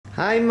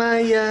Hi,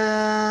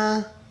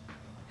 Maya.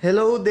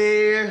 Hello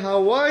there.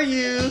 How are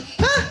you?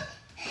 Ah!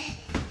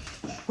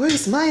 Where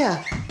is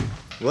Maya?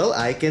 Well,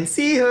 I can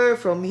see her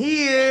from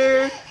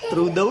here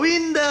through the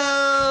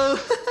window.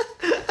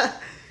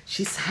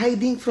 She's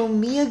hiding from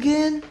me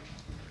again.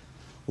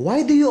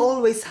 Why do you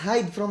always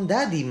hide from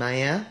Daddy,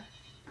 Maya?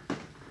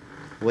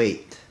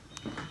 Wait.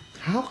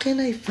 How can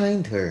I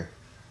find her?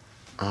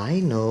 I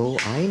know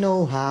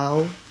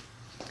how.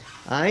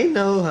 I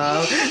know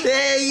how.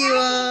 There you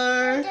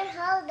are. There's a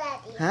hole,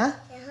 Daddy. Huh?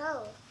 A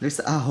hole. There's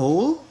a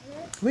hole?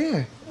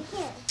 Where?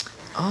 Here.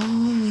 Oh,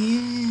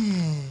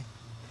 yeah.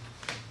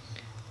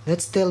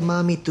 Let's tell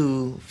Mommy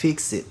to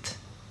fix it.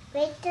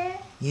 Later.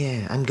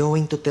 Yeah, I'm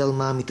going to tell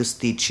Mommy to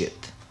stitch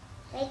it.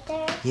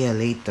 Later. Yeah,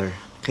 later.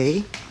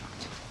 Okay?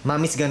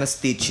 Mommy's gonna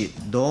stitch it.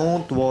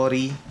 Don't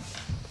worry.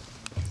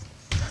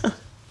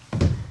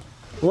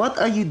 What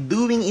are you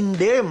doing in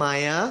there,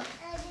 Maya?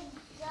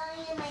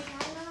 Going in my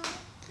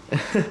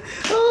tunnel.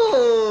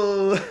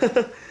 Oh!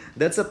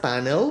 That's a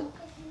tunnel?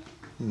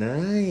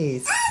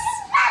 Nice.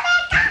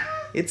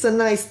 It's a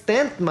nice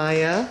tent,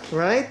 Maya,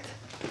 right?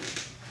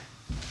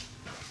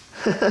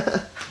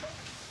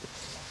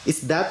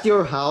 Is that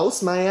your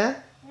house, Maya?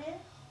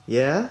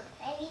 Yeah?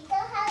 My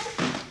little house.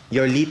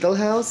 Your little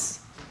house?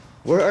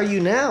 Where are you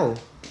now?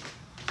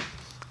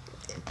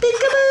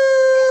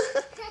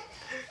 Peekaboo!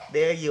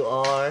 There you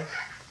are.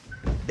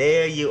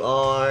 There you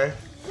are.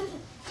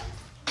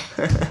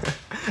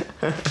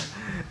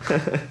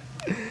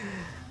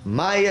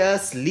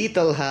 Maya's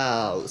little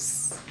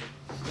house.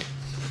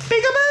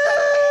 Peekaboo!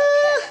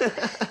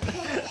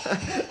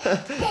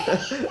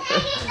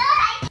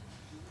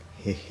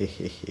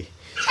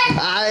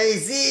 I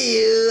see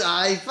you.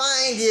 I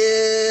find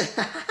you.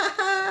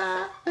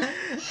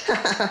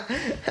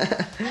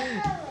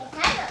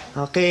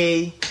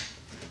 Okay.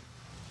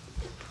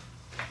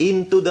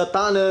 Into the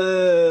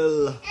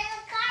tunnel.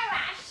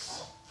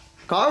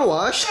 Car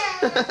wash?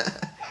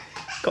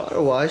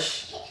 Car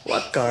wash?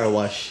 What car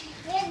wash?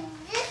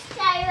 This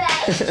car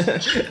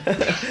wash.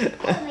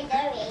 Oh my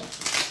God.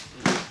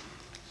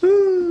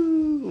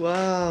 Woo,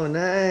 wow,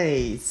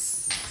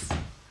 nice.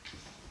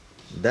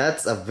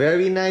 That's a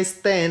very nice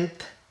tent.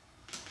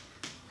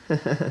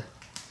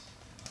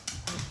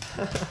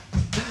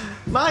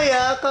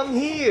 Maya, come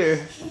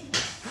here.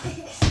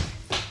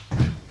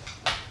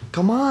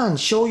 Come on,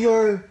 show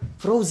your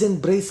frozen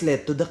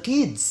bracelet to the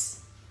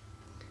kids.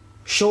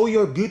 Show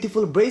your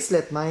beautiful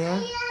bracelet, Maya.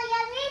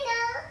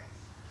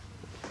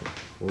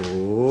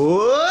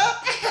 Oh,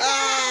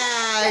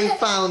 I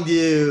found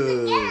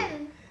you.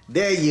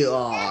 There you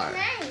are.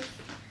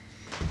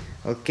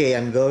 Okay,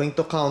 I'm going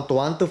to count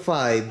 1 to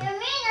 5.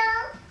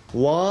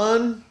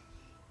 1,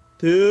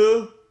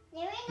 2,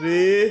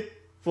 3,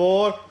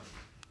 4.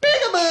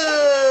 Peekaboo!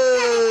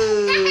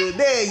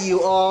 There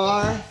you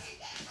are.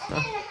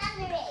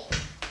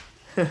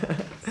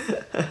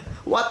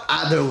 What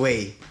other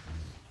way?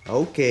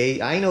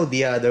 Okay, I know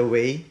the other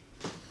way.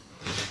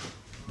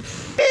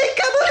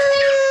 Peekaboo!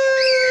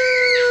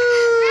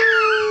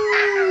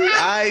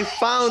 I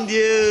found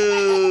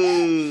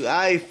you!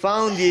 I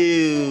found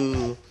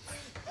you!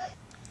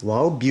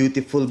 Wow,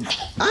 beautiful.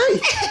 Ay!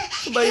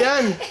 Ano ba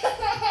yan?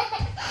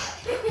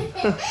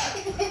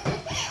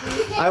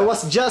 I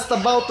was just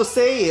about to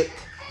say it.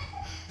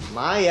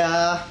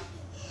 Maya!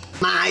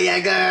 Maya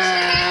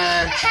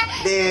girl!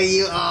 There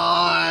you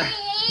are!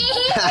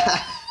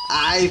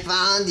 I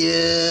found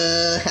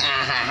you!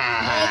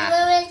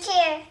 Move the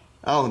chair.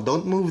 Oh,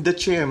 don't move the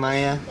chair,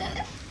 Maya.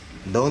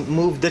 Don't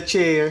move the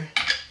chair.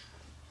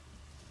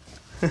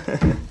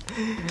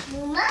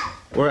 Mama?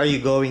 Where are you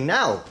going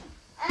now?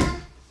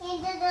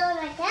 Into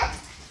my tent.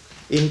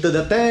 Into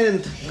the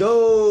tent.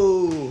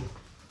 Go!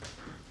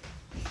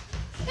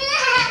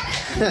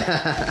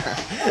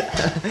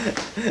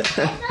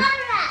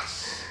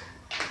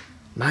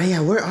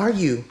 Maya, where are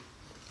you?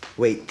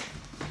 Wait.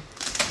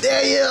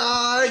 There you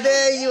are!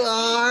 There you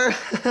are!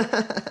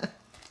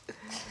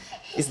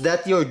 Is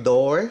that your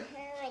door?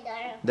 My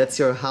door. That's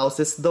your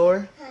house's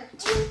door?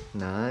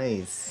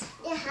 Nice.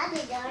 The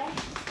other door.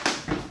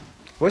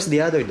 Where's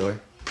the other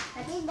door?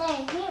 Other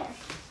door here.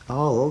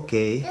 Oh,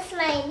 okay. That's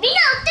my video.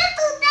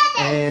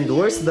 And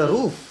where's the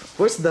roof?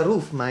 Where's the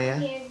roof, Maya?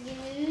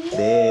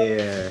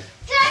 There.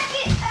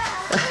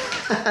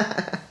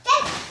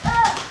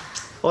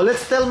 Oh,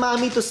 let's tell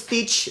Mommy to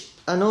stitch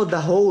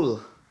the hole.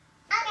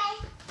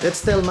 Okay.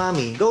 Let's tell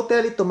Mommy. Go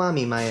tell it to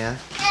Mommy, Maya.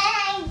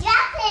 I'm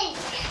jumping.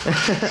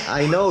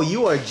 I know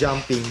you are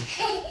jumping.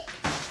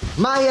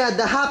 Maya,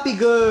 the happy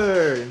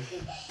girl.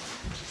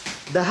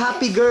 The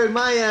happy girl,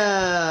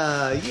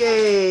 Maya.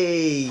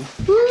 Yay.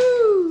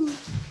 Woo.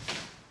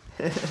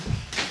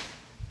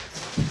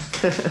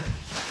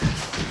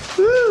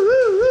 Woo,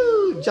 woo,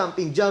 woo.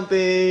 Jumping,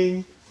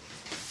 jumping.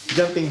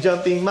 Jumping,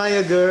 jumping,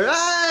 Maya girl.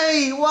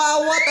 Ay!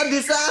 Wow, what a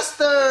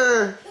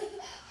disaster!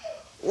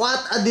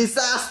 What a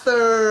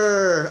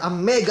disaster! A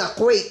mega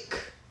quake.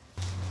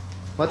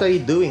 What are you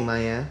doing,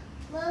 Maya?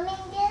 Moving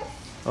this.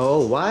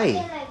 Oh, In why?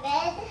 my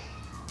bed.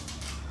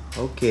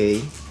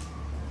 Okay.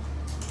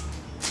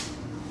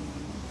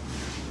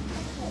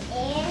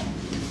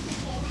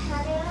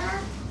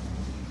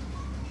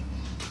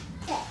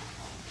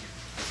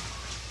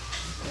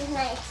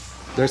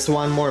 There's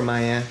one more,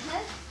 Maya.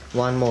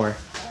 One more.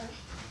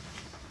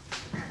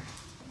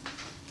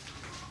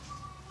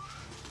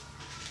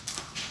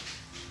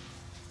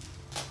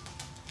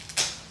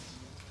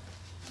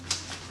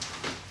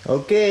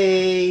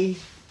 Okay.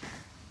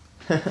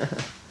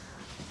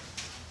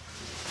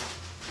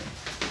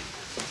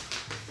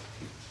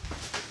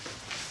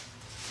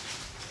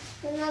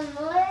 One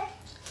more.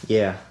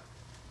 Yeah.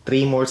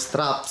 3 more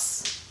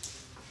straps.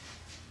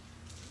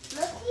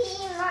 Look,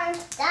 3 more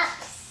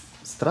steps.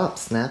 Strap,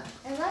 Snap.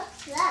 And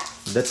what's that?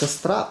 That's a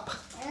strap.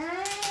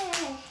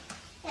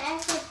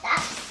 That's a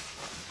step.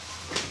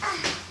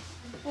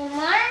 One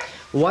more.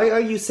 Why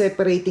are you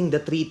separating the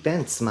 3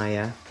 tents,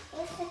 Maya?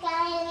 It's the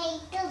guy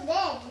make the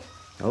bed.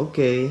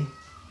 Okay.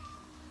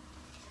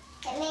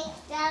 It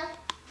makes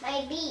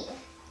my bed.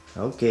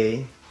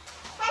 Okay.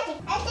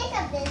 I think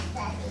of this,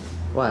 Daddy.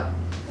 What?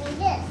 Like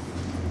this.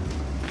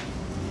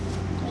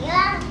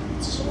 Yeah.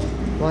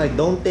 Why?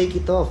 Don't take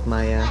it off,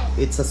 Maya.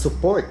 It's a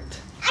support.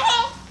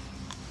 Okay.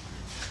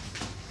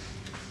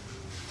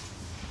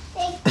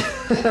 Take this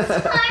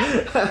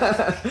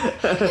part.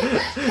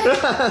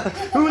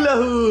 Hula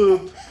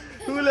hoop!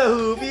 Hula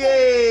hoop!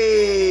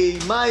 Yay!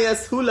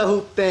 Maya's hula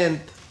hoop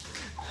tent.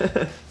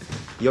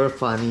 You're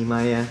funny,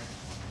 Maya.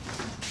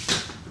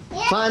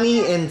 Yeah.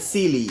 Funny and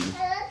silly. Look,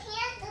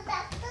 here's the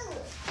tattoo.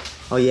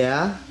 Oh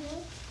yeah?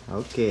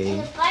 And Okay.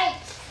 the part.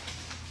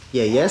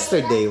 Yeah,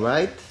 yesterday,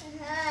 right?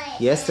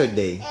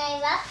 Yesterday. And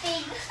I'm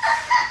laughing.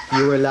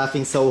 You were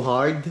laughing so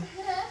hard.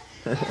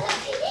 So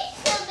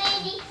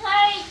many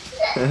cards.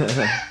 You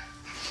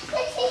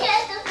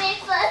have to pay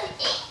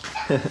funny.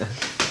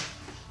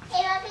 I'm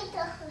laughing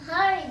so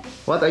hard.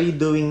 What are you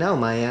doing now,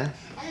 Maya?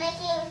 I'm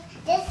making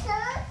this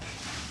one.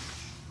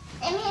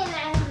 I'm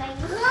making my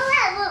hula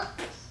hoop.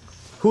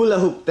 Hula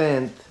hoop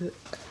tent.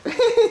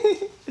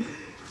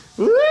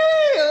 Whee!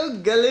 Oh,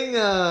 galing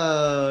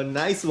ah.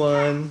 Nice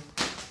one.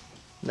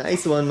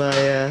 Nice one,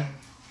 Maya.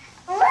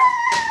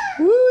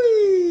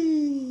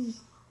 Whee!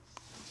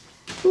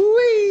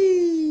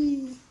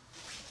 Whee!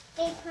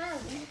 Big fun.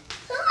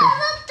 Hula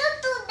hoop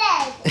to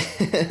bed.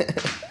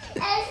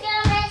 I was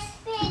going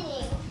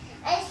spinning.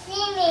 I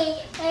see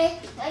me.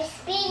 My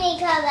spinning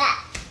come back.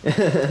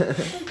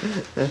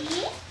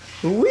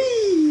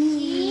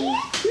 Whee!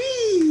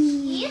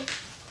 Whee!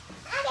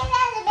 Okay,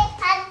 that's a big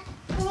fun.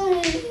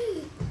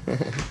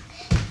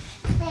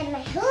 Then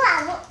my hula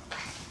hoop.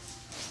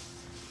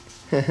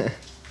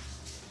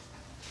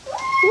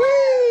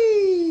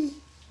 Whee!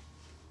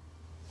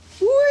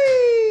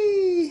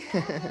 Whee! Big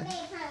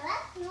fun.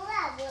 Let's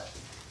hula hoop.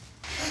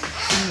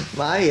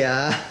 Maya!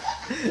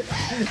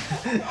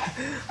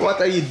 What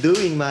are you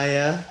doing,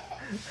 Maya?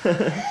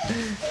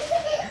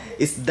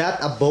 Is that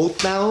a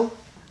boat now?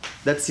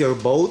 That's your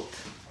boat?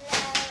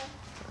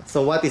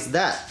 So what is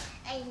that?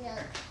 I know.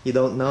 You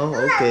don't know?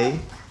 Okay.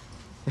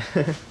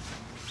 My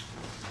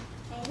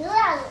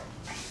hula hoop.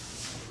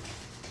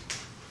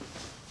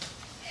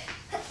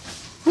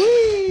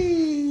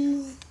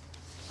 Whee!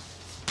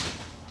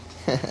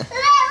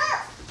 Hula hoop.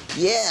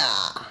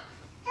 Yeah!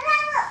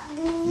 Hula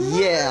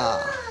hoop. Yeah!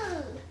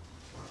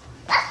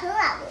 What's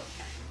hula hoop?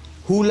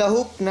 Hula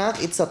hoop, Nak,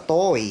 it's a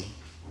toy.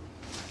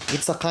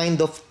 It's a kind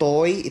of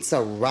toy. It's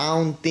a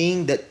round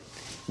thing that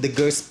the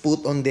girls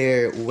put on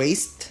their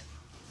waist.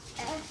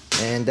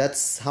 And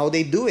that's how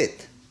they do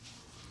it.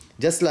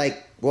 Just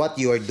like what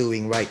you are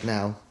doing right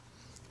now.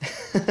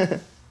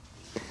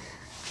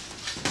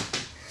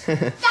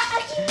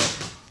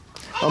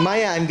 Oh,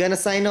 Maya, I'm gonna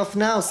sign off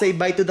now. Say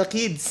bye to the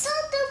kids.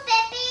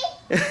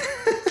 Pepe.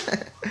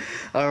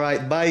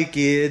 Alright, bye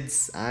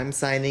kids. I'm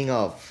signing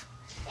off.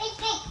 Wait.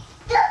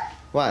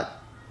 What?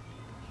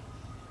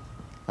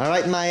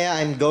 Alright, Maya,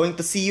 I'm going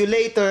to see you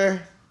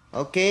later.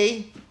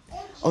 Okay?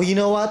 Oh, you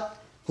know what?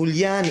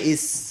 Hulyan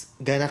is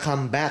gonna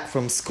come back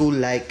from school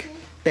like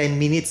 10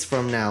 minutes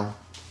from now.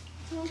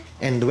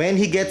 And when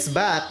he gets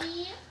back,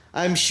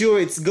 I'm sure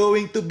it's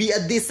going to be a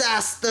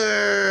disaster.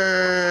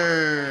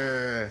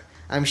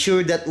 I'm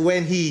sure that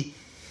when he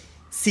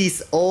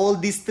sees all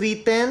these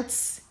 3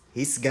 tents,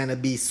 he's gonna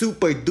be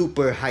super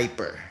duper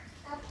hyper.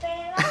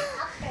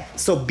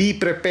 So be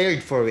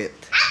prepared for it.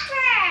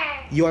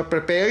 You are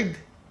prepared?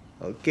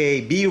 Okay,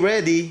 be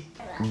ready.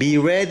 Be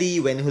ready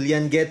when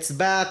Hulyan gets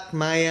back,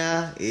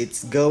 Maya.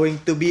 It's going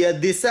to be a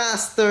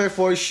disaster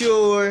for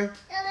sure.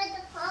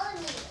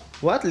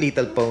 What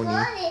Little Pony?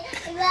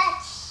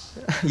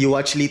 You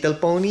watch Little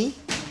Pony?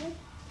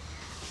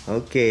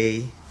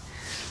 Okay.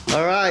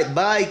 Alright,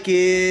 bye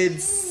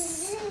kids.